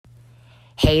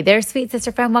Hey there, sweet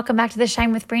sister friend. Welcome back to the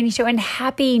Shine with Brandy show and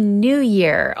Happy New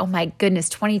Year. Oh my goodness,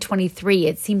 2023.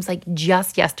 It seems like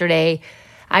just yesterday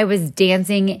I was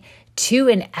dancing to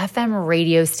an FM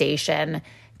radio station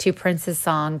to Prince's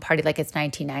song Party Like It's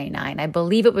 1999. I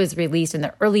believe it was released in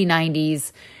the early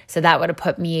 90s, so that would have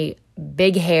put me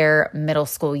big hair middle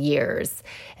school years.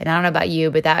 And I don't know about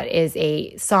you, but that is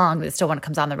a song that still, when it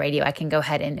comes on the radio, I can go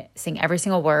ahead and sing every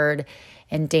single word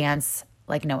and dance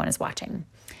like no one is watching.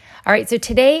 All right, so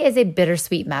today is a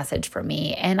bittersweet message for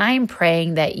me, and I am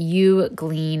praying that you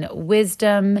glean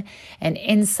wisdom and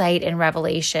insight and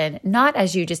revelation, not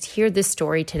as you just hear this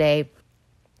story today,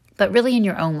 but really in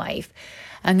your own life.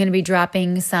 I'm going to be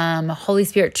dropping some Holy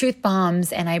Spirit truth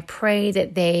bombs, and I pray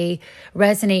that they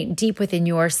resonate deep within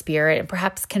your spirit and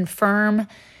perhaps confirm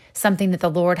something that the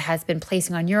Lord has been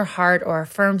placing on your heart or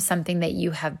affirm something that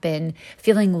you have been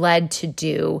feeling led to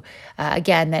do.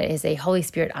 Again, that is a Holy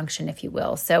Spirit unction, if you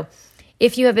will. So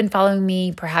if you have been following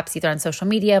me, perhaps either on social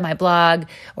media, my blog,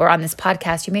 or on this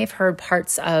podcast, you may have heard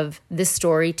parts of this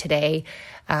story today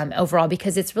overall,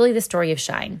 because it's really the story of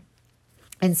Shine.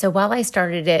 And so while I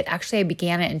started it, actually I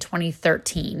began it in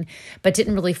 2013, but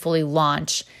didn't really fully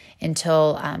launch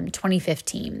until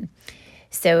 2015.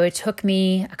 So it took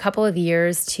me a couple of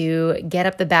years to get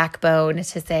up the backbone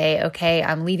to say, okay,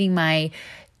 I'm leaving my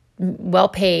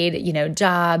well-paid,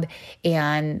 job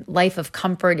and life of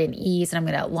comfort and ease, and I'm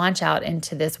going to launch out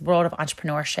into this world of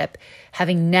entrepreneurship,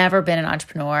 having never been an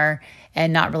entrepreneur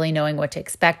and not really knowing what to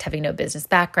expect, having no business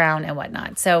background and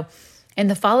whatnot. So in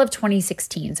the fall of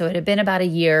 2016, so it had been about a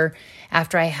year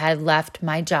after I had left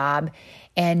my job,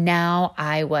 and now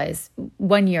I was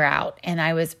 1 year out and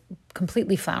I was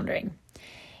completely floundering.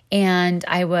 And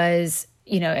I was,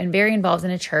 and very involved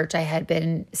in a church. I had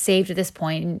been saved at this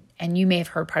point, and you may have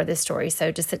heard part of this story, so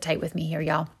just sit tight with me here,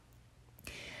 y'all.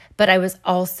 But I was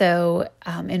also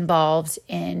involved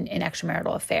in an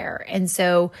extramarital affair. And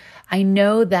so I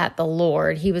know that the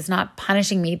Lord, He was not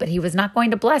punishing me, but He was not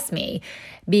going to bless me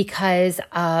because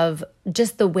of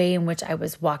just the way in which I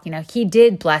was walking. Now, He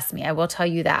did bless me, I will tell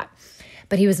you that,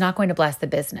 but He was not going to bless the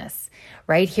business,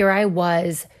 right? Here I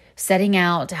was setting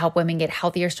out to help women get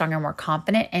healthier, stronger, more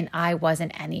confident, and I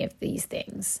wasn't any of these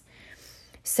things.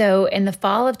 So in the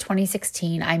fall of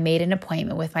 2016, I made an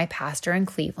appointment with my pastor in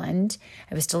Cleveland.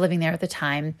 I was still living there at the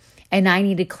time, and I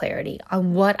needed clarity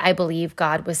on what I believe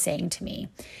God was saying to me.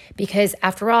 Because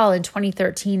after all, in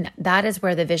 2013, that is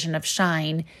where the vision of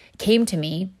Shine came to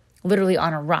me, literally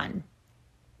on a run.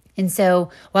 And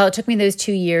so while it took me those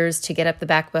 2 years to get up the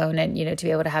backbone and, to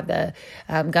be able to have the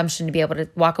gumption to be able to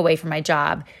walk away from my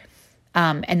job,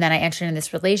 and then I entered in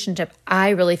this relationship, I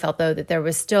really felt, though, that there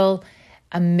was still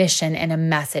a mission and a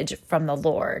message from the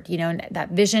Lord, and that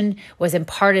vision was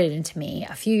imparted into me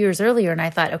a few years earlier. And I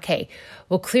thought, okay,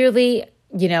 well, clearly,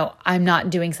 I'm not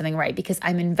doing something right because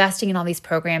I'm investing in all these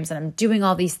programs and I'm doing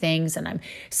all these things and I'm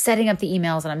setting up the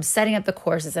emails and I'm setting up the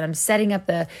courses and I'm setting up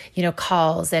the,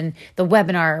 calls and the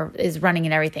webinar is running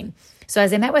and everything. So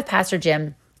as I met with Pastor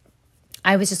Jim,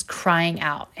 I was just crying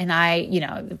out. And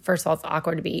I, first of all, it's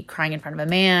awkward to be crying in front of a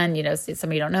man,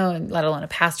 somebody you don't know, let alone a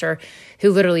pastor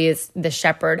who literally is the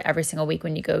shepherd every single week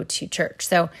when you go to church.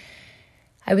 So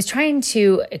I was trying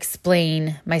to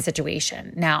explain my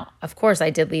situation. Now, of course,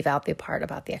 I did leave out the part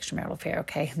about the extramarital affair,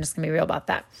 okay? I'm just going to be real about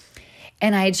that.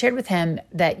 And I had shared with him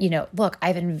that, look,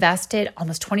 I've invested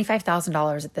almost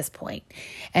 $25,000 at this point,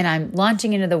 and I'm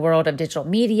launching into the world of digital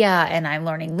media, and I'm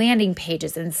learning landing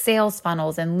pages and sales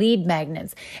funnels and lead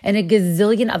magnets and a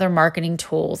gazillion other marketing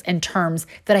tools and terms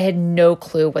that I had no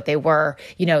clue what they were,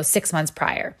 6 months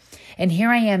prior. And here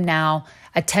I am now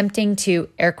attempting to,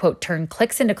 air quote, turn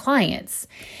clicks into clients,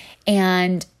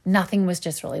 and nothing was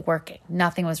just really working.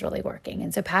 Nothing was really working.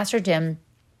 And so Pastor Jim,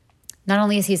 not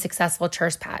only is he a successful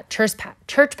church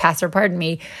pastor,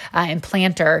 and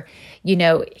planter,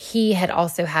 he had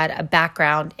also had a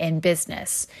background in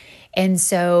business. And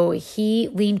so he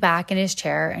leaned back in his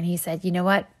chair and he said, you know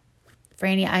what,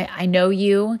 Franny, I know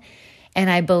you, and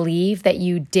I believe that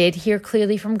you did hear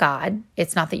clearly from God.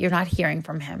 It's not that you're not hearing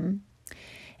from Him.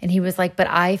 And he was like, but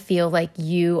I feel like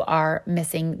you are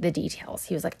missing the details.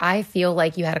 He was like, I feel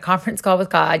like you had a conference call with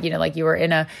God, like you were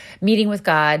in a meeting with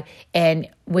God. And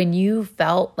when you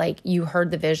felt like you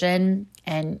heard the vision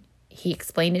and He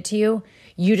explained it to you,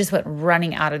 you just went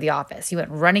running out of the office. You went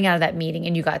running out of that meeting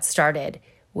and you got started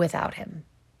without Him.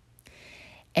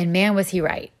 And man, was he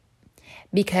right.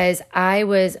 Because I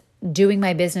was doing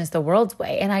my business the world's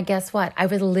way. And guess what? I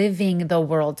was living the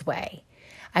world's way.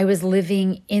 I was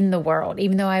living in the world,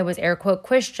 even though I was air quote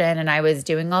Christian and I was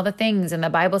doing all the things and the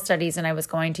Bible studies and I was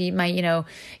going to my,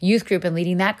 youth group and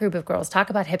leading that group of girls. Talk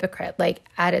about hypocrite, like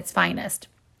at its finest.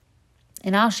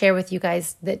 And I'll share with you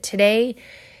guys that today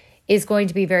is going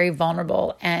to be very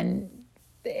vulnerable, and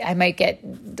I might get a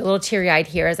little teary-eyed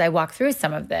here as I walk through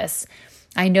some of this.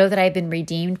 I know that I've been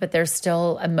redeemed, but there's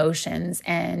still emotions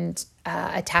and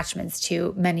attachments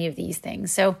to many of these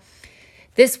things. So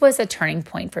this was a turning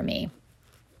point for me,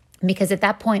 because at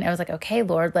that point I was like, okay,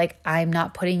 Lord, like, I'm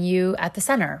not putting you at the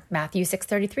center. Matthew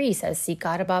 6:33 says, seek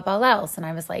God above all else. And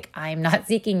I was like, I'm not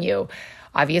seeking you,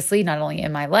 obviously, not only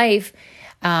in my life,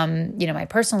 my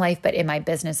personal life, but in my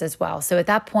business as well. So at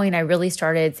that point, I really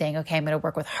started saying, okay, I'm going to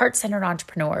work with heart-centered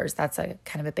entrepreneurs. That's a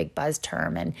kind of a big buzz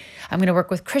term. And I'm going to work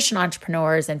with Christian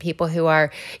entrepreneurs and people who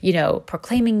are,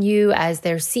 proclaiming you as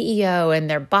their CEO and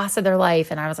their boss of their life.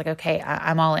 And I was like, okay,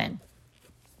 I'm all in.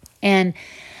 And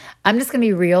I'm just going to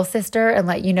be real, sister, and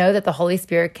let you know that the Holy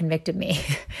Spirit convicted me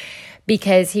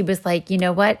because he was like, you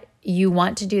know what? You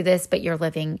want to do this, but you're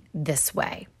living this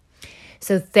way.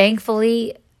 So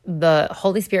thankfully, the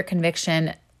Holy Spirit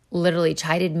conviction literally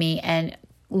chided me and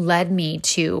led me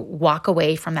to walk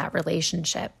away from that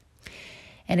relationship.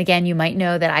 And again, you might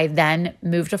know that I then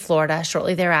moved to Florida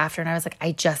shortly thereafter, and I was like,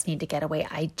 I just need to get away.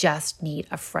 I just need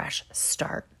a fresh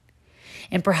start.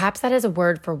 And perhaps that is a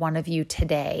word for one of you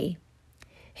today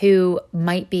who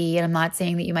might be, and I'm not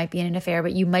saying that you might be in an affair,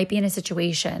 but you might be in a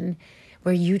situation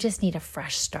where you just need a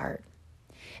fresh start.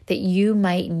 That you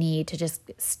might need to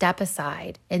just step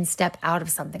aside and step out of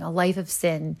something, a life of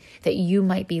sin that you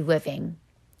might be living.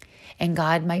 And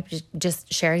God might be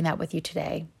just sharing that with you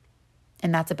today.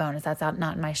 And that's a bonus. That's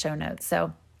not in my show notes.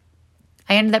 So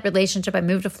I ended that relationship. I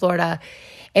moved to Florida.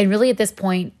 And really at this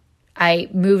point, I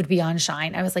moved beyond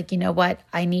Shine. I was like, you know what?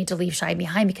 I need to leave Shine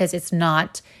behind because it's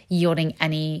not yielding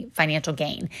any financial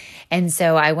gain. And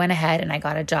so I went ahead and I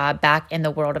got a job back in the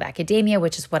world of academia,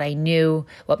 which is what I knew,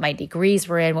 what my degrees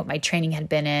were in, what my training had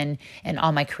been in, and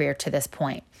all my career to this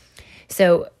point.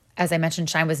 So as I mentioned,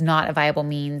 Shine was not a viable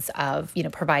means of,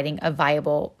 providing a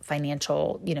viable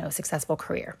financial, successful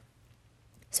career.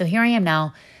 So here I am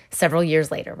now, several years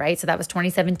later, right? So that was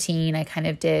 2017. I kind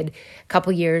of did a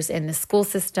couple years in the school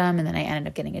system, and then I ended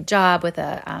up getting a job with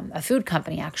a food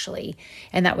company, actually,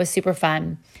 and that was super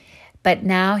fun. But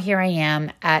now here I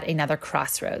am at another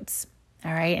crossroads,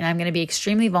 all right? And I'm going to be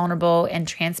extremely vulnerable and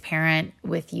transparent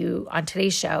with you on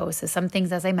today's show. So some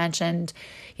things, as I mentioned,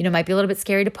 might be a little bit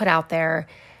scary to put out there,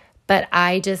 but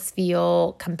I just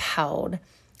feel compelled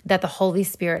that the Holy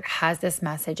Spirit has this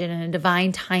message, and in a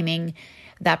divine timing,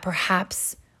 that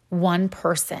perhaps one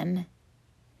person,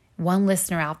 one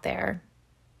listener out there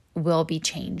will be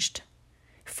changed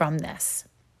from this.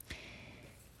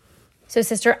 So,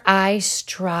 sister, I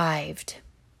strived.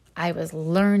 I was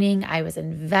learning. I was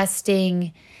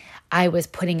investing. I was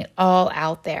putting it all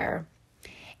out there.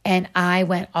 And I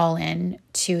went all in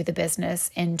to the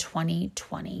business in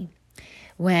 2020.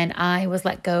 When I was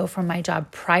let go from my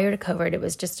job prior to COVID, it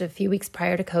was just a few weeks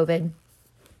prior to COVID,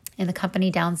 and the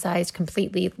company downsized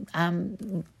completely,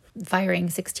 firing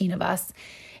 16 of us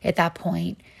at that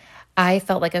point. I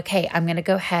felt like, okay, I'm going to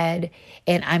go ahead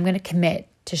and I'm going to commit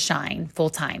to Shine full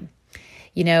time.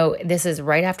 This is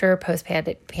right after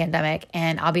post-pandemic.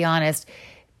 And I'll be honest,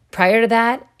 prior to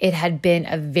that, it had been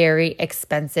a very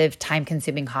expensive,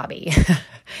 time-consuming hobby.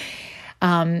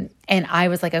 And I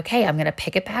was like, okay, I'm going to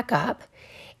pick it back up.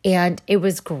 And it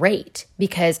was great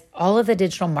because all of the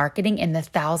digital marketing and the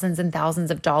thousands and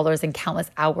thousands of dollars and countless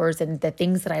hours and the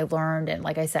things that I learned, and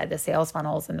like I said, the sales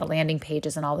funnels and the landing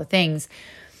pages and all the things,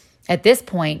 at this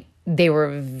point, they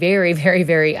were very, very,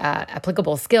 very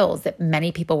applicable skills that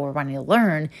many people were wanting to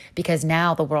learn because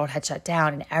now the world had shut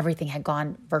down and everything had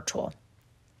gone virtual.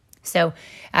 So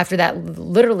after that,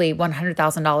 literally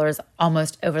 $100,000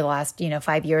 almost over the last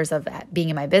 5 years of being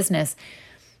in my business,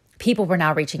 people were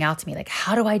now reaching out to me like,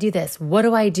 how do I do this? What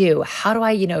do I do? How do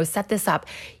I, set this up?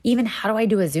 Even how do I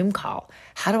do a Zoom call?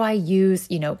 How do I use,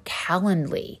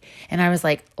 Calendly? And I was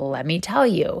like, let me tell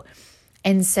you.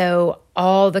 And so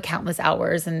all the countless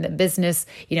hours and the business,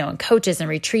 and coaches and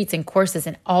retreats and courses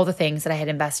and all the things that I had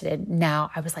invested in, now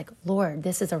I was like, Lord,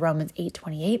 this is a Romans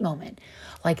 8:28 moment.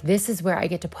 Like, this is where I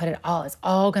get to put it all. It's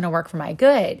all going to work for my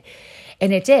good.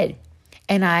 And it did.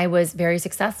 And I was very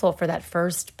successful for that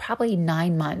first probably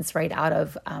 9 months right out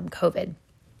of COVID,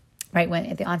 right when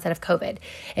at the onset of COVID.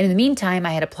 And in the meantime,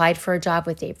 I had applied for a job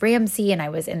with Dave Ramsey, and I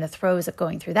was in the throes of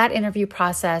going through that interview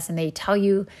process. And they tell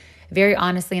you very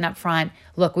honestly and upfront,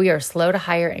 look, we are slow to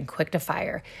hire and quick to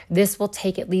fire. This will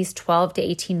take at least 12 to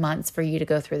 18 months for you to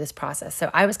go through this process. So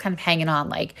I was kind of hanging on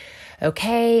like,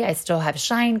 okay, I still have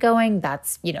Shine going.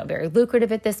 That's, very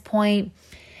lucrative at this point,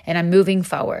 and I'm moving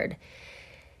forward.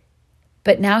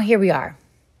 But now here we are.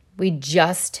 We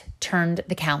just turned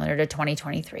the calendar to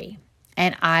 2023.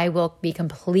 And I will be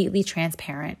completely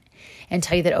transparent and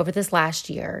tell you that over this last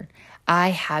year, I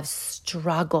have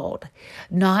struggled.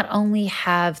 Not only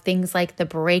have things like the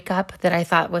breakup that I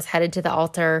thought was headed to the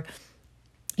altar,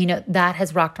 that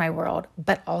has rocked my world,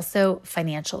 but also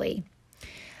financially.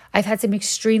 I've had some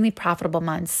extremely profitable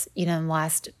months,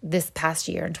 this past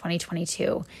year in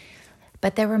 2022,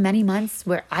 but there were many months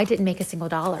where I didn't make a single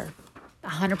dollar,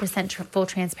 100% full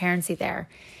transparency there.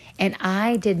 And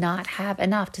I did not have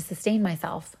enough to sustain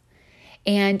myself.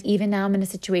 And even now I'm in a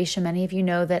situation, many of you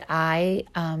know that I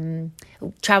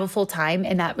travel full time,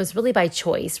 and that was really by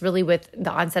choice. Really with the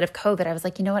onset of COVID, I was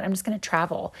like, you know what, I'm just going to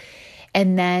travel.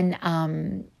 And then,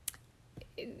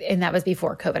 and that was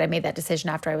before COVID. I made that decision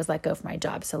after I was let go from my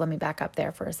job. So let me back up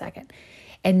there for a second.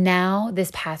 And now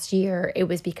this past year, it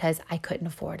was because I couldn't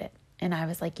afford it. And I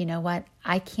was like, you know what,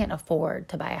 I can't afford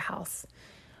to buy a house.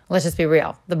 Let's just be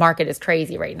real. The market is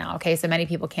crazy right now. Okay. So many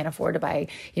people can't afford to buy,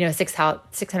 a $600,000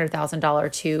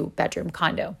 2-bedroom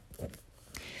condo.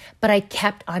 But I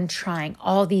kept on trying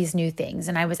all these new things,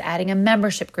 and I was adding a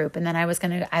membership group. And then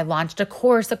I launched a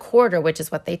course a quarter, which is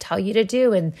what they tell you to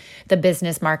do in the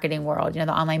business marketing world,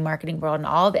 the online marketing world, and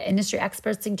all the industry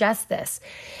experts suggest this.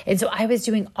 And so I was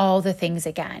doing all the things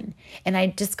again, and I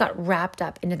just got wrapped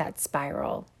up into that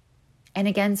spiral. And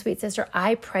again, sweet sister,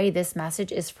 I pray this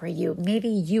message is for you. Maybe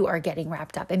you are getting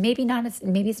wrapped up, and maybe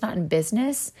it's not in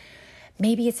business.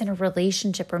 Maybe it's in a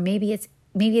relationship, or maybe it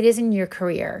is in your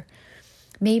career.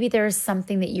 Maybe there is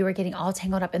something that you are getting all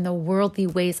tangled up in the worldly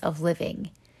ways of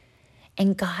living.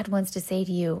 And God wants to say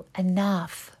to you,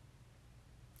 enough.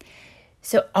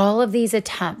 So all of these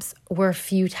attempts were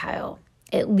futile,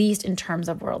 at least in terms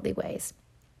of worldly ways.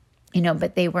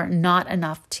 But they were not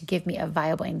enough to give me a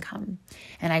viable income.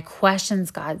 And I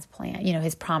questioned God's plan,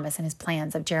 his promise and his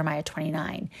plans of Jeremiah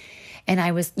 29. And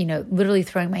I was, literally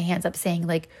throwing my hands up saying,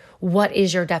 like, what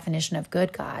is your definition of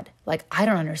good, God? Like, I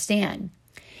don't understand.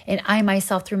 And I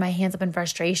myself threw my hands up in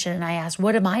frustration, and I asked,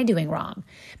 what am I doing wrong?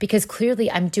 Because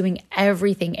clearly I'm doing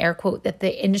everything, air quote, that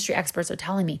the industry experts are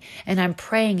telling me. And I'm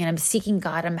praying and I'm seeking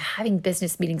God. I'm having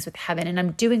business meetings with heaven, and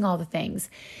I'm doing all the things.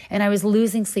 And I was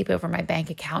losing sleep over my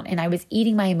bank account, and I was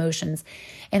eating my emotions,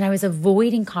 and I was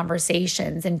avoiding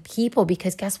conversations and people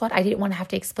because guess what? I didn't want to have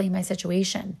to explain my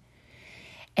situation.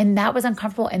 And that was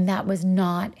uncomfortable, and that was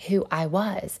not who I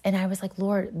was. And I was like,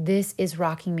 Lord, this is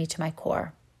rocking me to my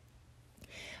core.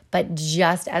 But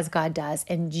just as God does,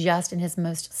 and just in his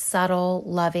most subtle,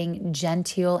 loving,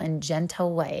 genteel, and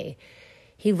gentle way,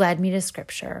 he led me to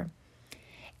scripture.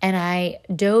 And I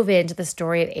dove into the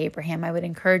story of Abraham. I would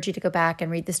encourage you to go back and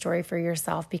read the story for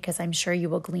yourself, because I'm sure you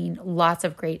will glean lots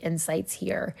of great insights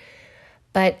here.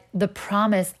 But the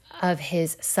promise of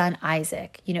his son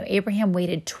Isaac, Abraham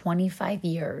waited 25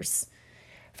 years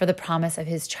for the promise of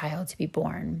his child to be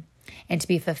born and to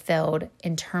be fulfilled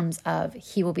in terms of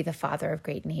he will be the father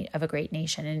of a great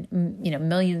nation, and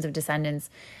millions of descendants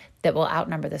that will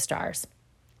outnumber the stars.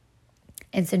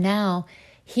 And so now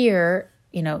here,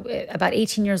 about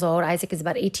 18 years old, Isaac is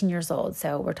about 18 years old.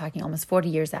 So we're talking almost 40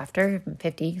 years after,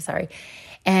 50, sorry.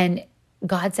 And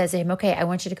God says to him, okay, I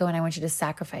want you to go and I want you to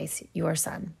sacrifice your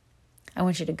son. I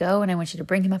want you to go and I want you to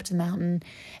bring him up to the mountain,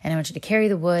 and I want you to carry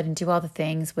the wood and do all the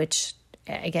things, which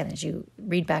again, as you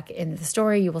read back into the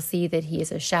story, you will see that he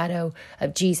is a shadow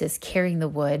of Jesus carrying the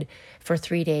wood for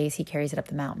 3 days. He carries it up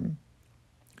the mountain.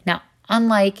 Now,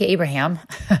 unlike Abraham,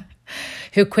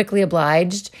 who quickly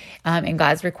obliged in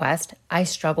God's request, I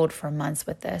struggled for months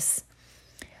with this,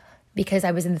 because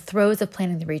I was in the throes of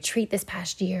planning the retreat this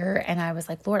past year. And I was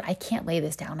like, Lord, I can't lay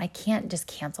this down. I can't just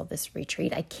cancel this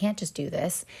retreat. I can't just do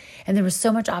this. And there was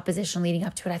so much opposition leading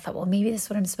up to it. I thought, well, maybe this is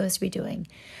what I'm supposed to be doing.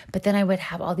 But then I would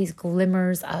have all these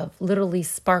glimmers of literally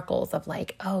sparkles of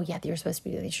like, oh yeah, you're supposed to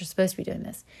be doing this. You're supposed to be doing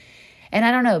this. And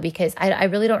I don't know, because I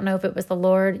really don't know if it was the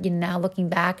Lord. Now looking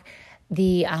back,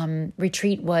 the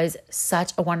retreat was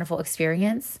such a wonderful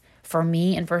experience for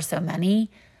me and for so many.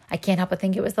 I can't help but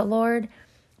think it was the Lord.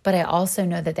 But I also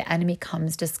know that the enemy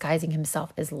comes disguising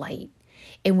himself as light.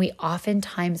 And we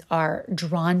oftentimes are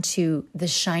drawn to the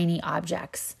shiny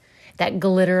objects that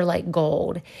glitter like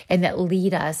gold and that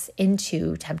lead us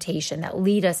into temptation, that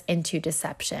lead us into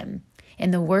deception.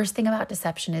 And the worst thing about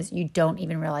deception is you don't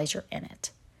even realize you're in it.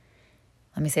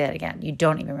 Let me say that again. You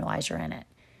don't even realize you're in it.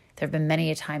 There have been many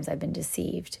a times I've been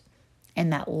deceived,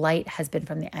 and that light has been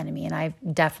from the enemy. And I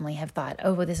definitely have thought,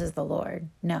 oh, well, this is the Lord.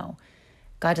 No.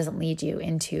 God doesn't lead you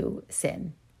into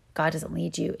sin. God doesn't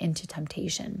lead you into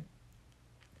temptation.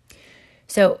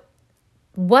 So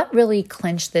what really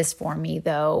clinched this for me,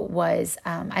 though, was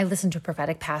I listened to a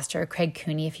prophetic pastor, Craig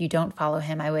Cooney. If you don't follow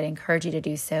him, I would encourage you to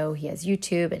do so. He has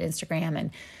YouTube and Instagram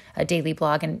and a daily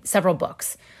blog and several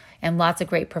books. and lots of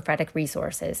great prophetic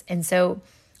resources. And so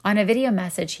on a video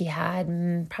message he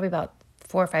had probably about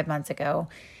 4 or 5 months ago,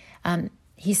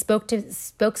 he spoke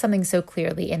something so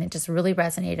clearly, and it just really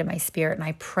resonated in my spirit. And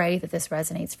I pray that this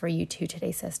resonates for you too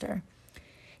today, sister.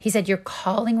 He said, your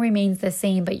calling remains the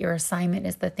same, but your assignment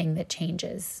is the thing that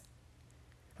changes.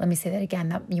 Let me say that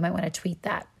again. You might want to tweet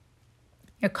that.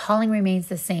 Your calling remains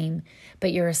the same,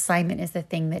 but your assignment is the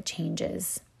thing that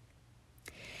changes.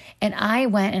 And I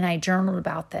went and I journaled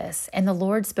about this, and the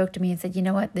Lord spoke to me and said, you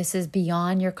know what? This is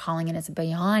beyond your calling and it's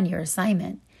beyond your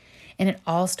assignment. And it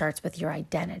all starts with your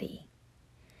identity.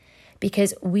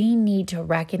 Because we need to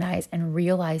recognize and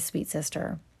realize, sweet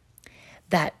sister,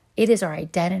 that it is our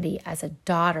identity as a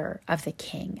daughter of the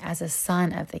King, as a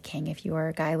son of the King. If you are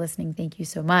a guy listening, thank you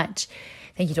so much.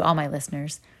 Thank you to all my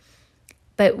listeners.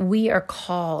 But we are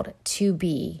called to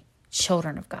be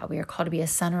children of God. We are called to be a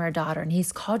son or a daughter. And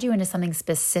he's called you into something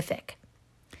specific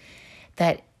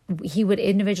that he would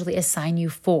individually assign you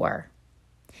for.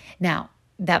 Now,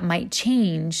 that might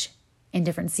change in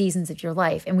different seasons of your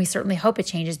life. And we certainly hope it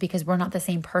changes, because we're not the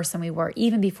same person we were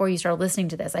even before you started listening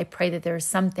to this. I pray that there is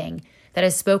something that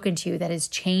has spoken to you that has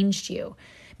changed you.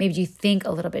 Maybe you think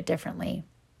a little bit differently.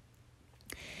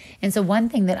 And so one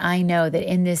thing that I know that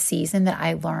in this season that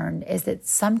I learned is that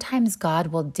sometimes God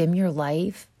will dim your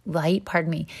light,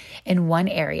 in one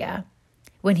area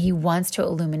when he wants to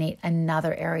illuminate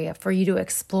another area for you to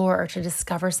explore or to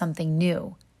discover something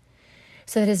new.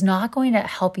 So that is not going to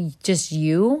help just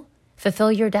you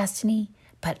fulfill your destiny,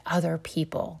 but other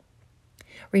people.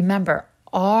 Remember,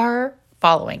 our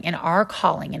following and our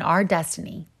calling and our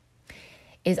destiny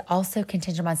is also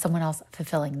contingent on someone else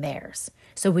fulfilling theirs.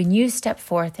 So when you step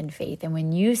forth in faith and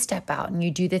when you step out and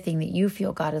you do the thing that you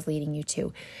feel God is leading you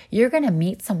to, you're going to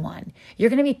meet someone.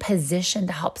 You're going to be positioned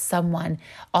to help someone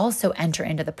also enter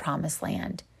into the promised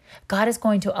land. God is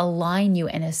going to align you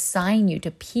and assign you to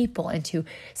people and to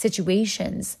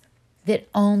situations that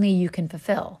only you can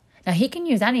fulfill. Now, he can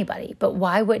use anybody, but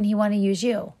why wouldn't he want to use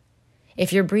you?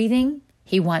 If you're breathing,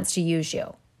 he wants to use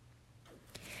you.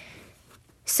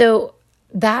 So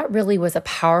that really was a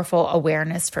powerful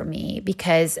awareness for me,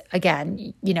 because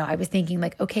again, I was thinking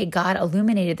like, okay, God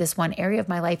illuminated this one area of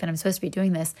my life and I'm supposed to be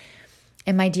doing this.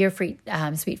 And my dear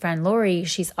sweet friend, Lori,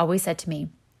 she's always said to me,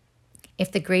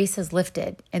 if the grace is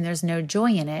lifted and there's no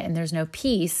joy in it and there's no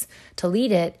peace to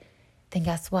lead it, then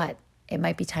guess what? It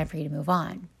might be time for you to move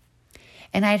on.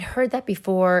 And I'd heard that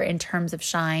before in terms of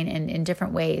shine and in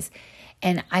different ways.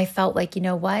 And I felt like, you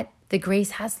know what? The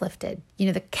grace has lifted.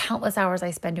 The countless hours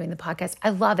I spend doing the podcast,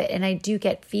 I love it. And I do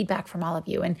get feedback from all of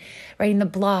you and writing the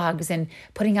blogs and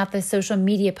putting out the social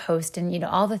media post and,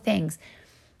 all the things.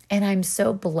 And I'm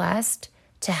so blessed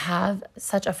to have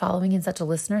such a following and such a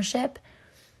listenership.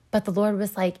 But the Lord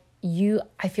was like,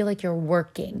 I feel like you're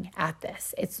working at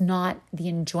this. It's not the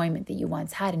enjoyment that you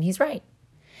once had. And he's right.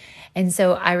 And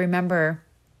so I remember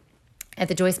at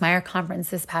the Joyce Meyer conference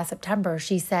this past September,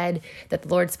 she said that the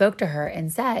Lord spoke to her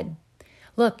and said,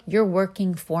 look, you're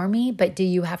working for me, but do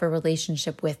you have a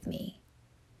relationship with me?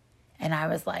 And I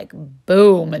was like,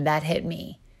 boom, and that hit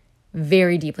me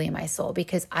very deeply in my soul,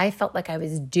 because I felt like I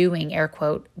was doing, air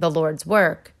quote, the Lord's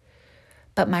work,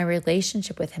 but my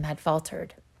relationship with him had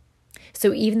faltered.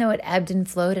 So even though it ebbed and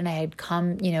flowed and I had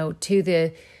come, to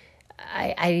the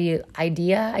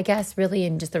idea, I guess, really,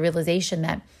 and just the realization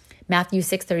that Matthew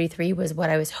 6:33 was what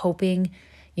I was hoping,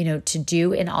 to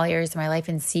do in all areas of my life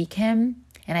and seek him.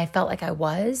 And I felt like I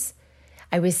was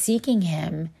seeking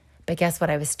him, but guess what?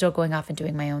 I was still going off and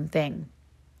doing my own thing.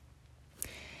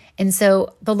 And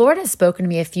so the Lord has spoken to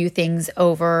me a few things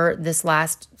over this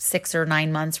last 6 or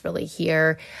 9 months really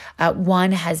here.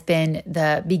 One has been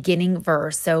the beginning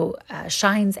verse. So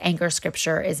Shine's anchor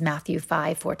scripture is Matthew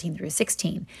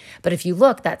 5:14-16. But if you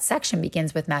look, that section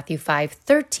begins with Matthew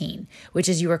 5:13, which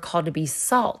is you are called to be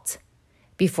salt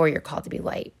before you're called to be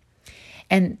light.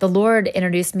 And the Lord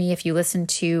introduced me, if you listen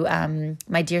to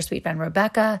my dear sweet friend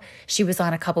Rebecca, she was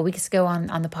on a couple weeks ago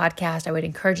on the podcast. I would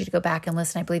encourage you to go back and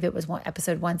listen. I believe it was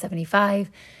episode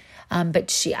 175. But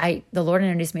the Lord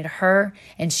introduced me to her,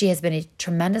 and she has been a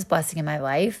tremendous blessing in my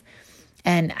life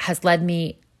and has led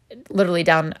me literally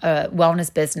down a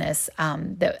wellness business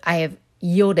that I have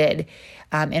yielded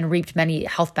and reaped many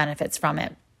health benefits from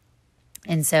it.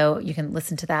 And so you can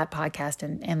listen to that podcast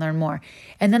and learn more.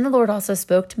 And then the Lord also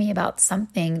spoke to me about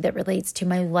something that relates to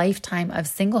my lifetime of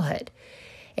singlehood.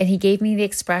 And he gave me the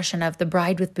expression of the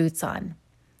bride with boots on.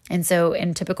 And so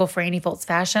in typical Franny Foltz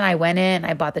fashion, I went in,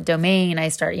 I bought the domain, I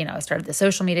started the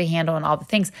social media handle and all the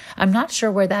things. I'm not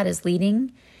sure where that is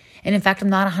leading. And in fact, I'm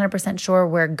not 100% sure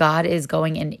where God is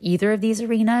going in either of these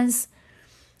arenas.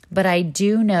 But I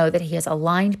do know that he has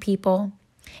aligned people.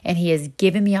 And He has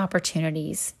given me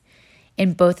opportunities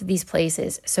in both of these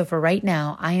places. So for right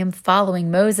now, I am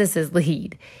following Moses'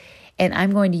 lead, and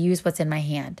I'm going to use what's in my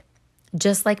hand.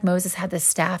 Just like Moses had the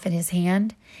staff in his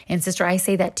hand. And sister, I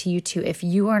say that to you too. If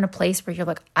you are in a place where you're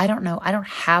like, I don't know, I don't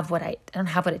have what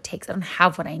it takes. I don't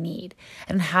have what I need.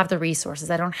 I don't have the resources.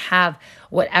 I don't have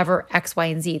whatever X, Y,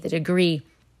 and Z, the degree,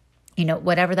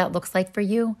 whatever that looks like for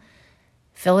you,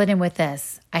 fill it in with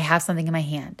this. I have something in my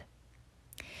hand.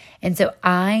 And so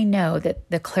I know that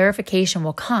the clarification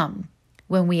will come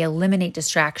when we eliminate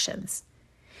distractions,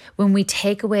 when we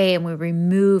take away and we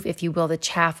remove, if you will, the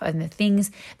chaff and the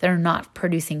things that are not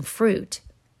producing fruit.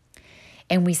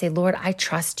 And we say, Lord, I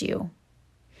trust you.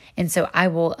 And so I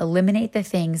will eliminate the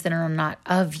things that are not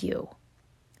of you.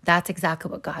 That's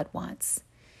exactly what God wants,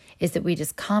 is that we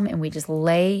just come and we just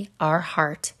lay our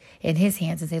heart in His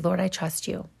hands and say, Lord, I trust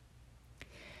you.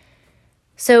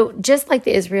 So just like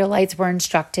the Israelites were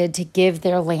instructed to give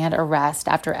their land a rest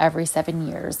after every 7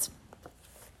 years,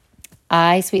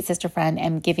 I, sweet sister friend,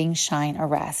 am giving Shine a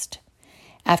rest.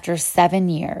 After 7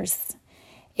 years,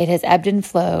 it has ebbed and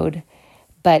flowed,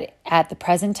 but at the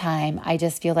present time, I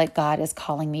just feel like God is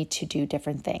calling me to do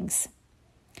different things.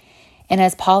 And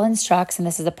as Paul instructs, and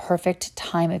this is a perfect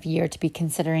time of year to be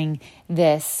considering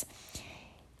this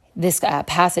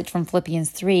passage from Philippians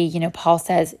 3, Paul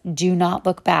says, do not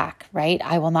look back, right?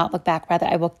 I will not look back. Rather,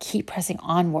 I will keep pressing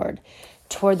onward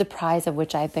toward the prize of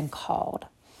which I've been called.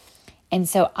 And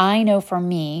so I know for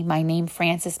me, my name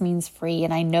Frances means free,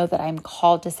 and I know that I'm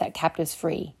called to set captives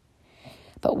free.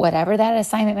 But whatever that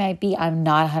assignment might be, I'm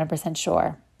not 100%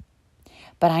 sure.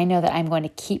 But I know that I'm going to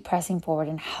keep pressing forward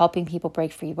and helping people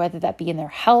break free, whether that be in their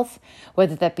health,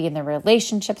 whether that be in their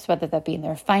relationships, whether that be in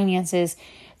their finances,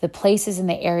 the places and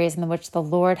the areas in which the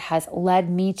Lord has led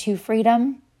me to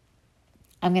freedom.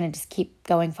 I'm going to just keep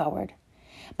going forward.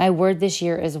 My word this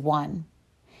year is one.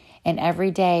 And every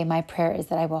day, my prayer is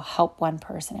that I will help one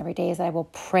person. Every day is that I will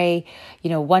pray,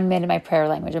 1 minute in my prayer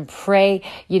language and pray,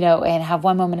 and have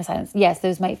 1 moment of silence. Yes,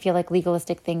 those might feel like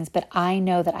legalistic things, but I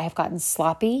know that I have gotten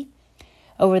sloppy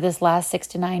over this last 6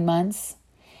 to 9 months.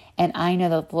 And I know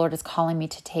that the Lord is calling me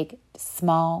to take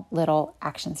small, little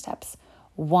action steps,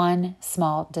 one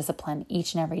small discipline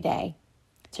each and every day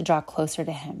to draw closer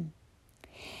to Him.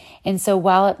 And so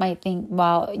while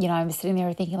I'm sitting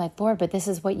there thinking like, Lord, but this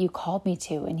is what you called me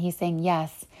to. And He's saying,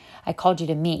 yes, I called you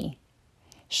to me.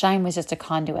 Shine was just a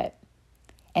conduit.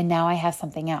 And now I have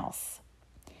something else.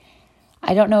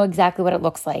 I don't know exactly what it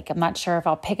looks like. I'm not sure if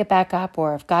I'll pick it back up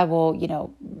or if God will,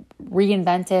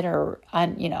 reinvent it or,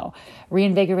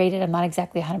 reinvigorate it. I'm not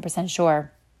exactly 100%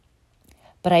 sure.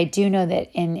 But I do know that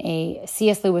in a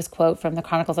C.S. Lewis quote from the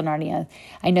Chronicles of Narnia,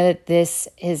 I know that this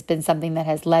has been something that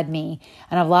has led me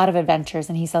on a lot of adventures.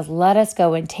 And he says, let us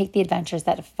go and take the adventures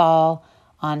that fall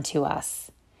onto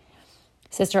us.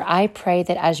 Sister, I pray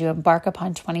that as you embark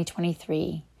upon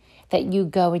 2023, that you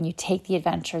go and you take the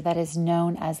adventure that is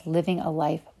known as living a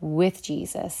life with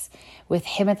Jesus, with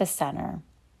Him at the center.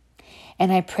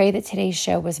 And I pray that today's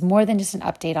show was more than just an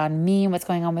update on me and what's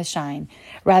going on with Shine.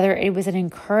 Rather, it was an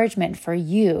encouragement for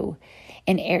you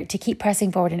to keep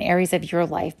pressing forward in areas of your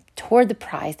life toward the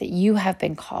prize that you have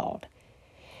been called,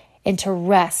 and to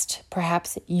rest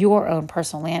perhaps your own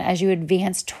personal land as you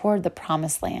advance toward the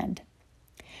promised land.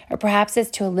 Or perhaps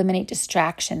it's to eliminate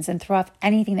distractions and throw off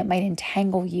anything that might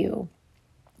entangle you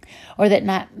or that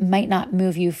might not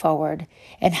move you forward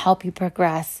and help you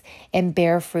progress and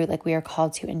bear fruit like we are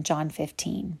called to in John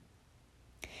 15.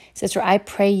 Sister, I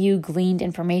pray you gleaned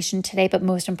information today, but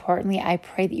most importantly, I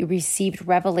pray that you received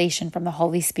revelation from the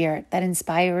Holy Spirit that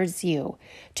inspires you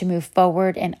to move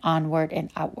forward and onward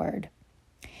and outward.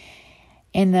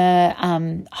 In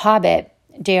the Hobbit,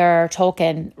 J.R.R.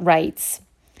 Tolkien writes,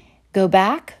 go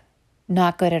back,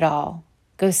 not good at all.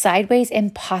 Go sideways,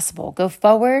 impossible. Go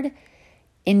forward,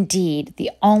 indeed,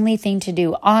 the only thing to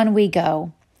do. On we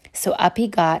go. So up he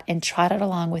got and trotted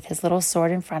along with his little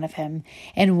sword in front of him,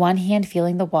 in one hand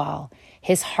feeling the wall,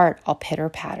 his heart all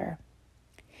pitter-patter.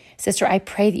 Sister, I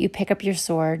pray that you pick up your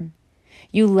sword.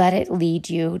 You let it lead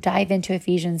you. Dive into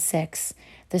Ephesians 6.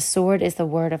 The sword is the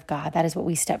word of God. That is what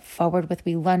we step forward with.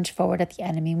 We lunge forward at the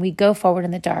enemy, and we go forward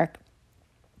in the dark.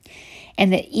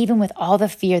 And that even with all the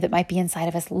fear that might be inside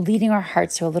of us, leading our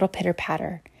hearts to a little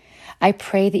pitter-patter, I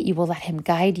pray that you will let him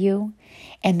guide you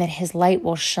and that his light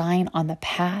will shine on the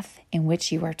path in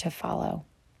which you are to follow.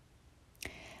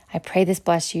 I pray this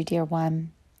bless you, dear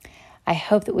one. I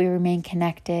hope that we remain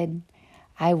connected.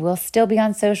 I will still be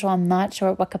on social. I'm not sure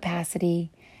at what capacity.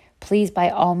 Please, by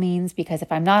all means, because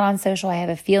if I'm not on social, I have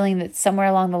a feeling that somewhere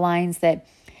along the lines that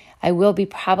I will be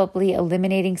probably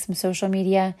eliminating some social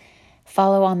media.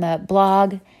 Follow on the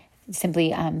blog,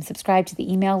 simply subscribe to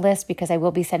the email list because I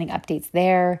will be sending updates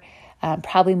there,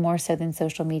 probably more so than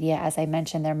social media. As I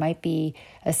mentioned, there might be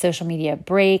a social media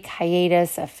break,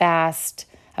 hiatus, a fast,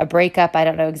 a breakup. I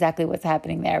don't know exactly what's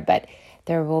happening there, but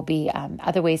there will be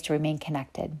other ways to remain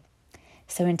connected.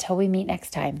 So until we meet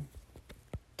next time,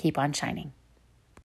 keep on shining.